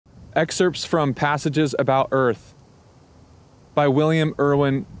Excerpts from Passages About Earth by William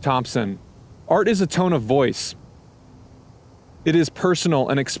Irwin Thompson. Art is a tone of voice. It is personal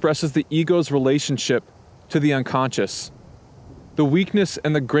and expresses the ego's relationship to the unconscious. The weakness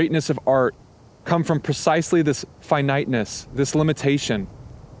and the greatness of art come from precisely this finiteness, this limitation.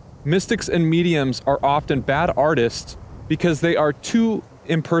 Mystics and mediums are often bad artists because they are too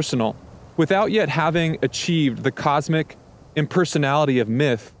impersonal. Without yet having achieved the cosmic impersonality of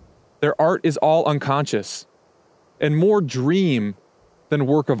myth, their art is all unconscious and more dream than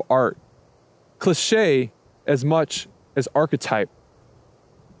work of art. Cliché as much as archetype.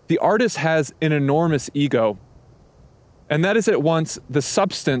 The artist has an enormous ego, and that is at once the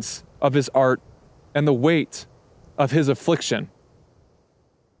substance of his art and the weight of his affliction.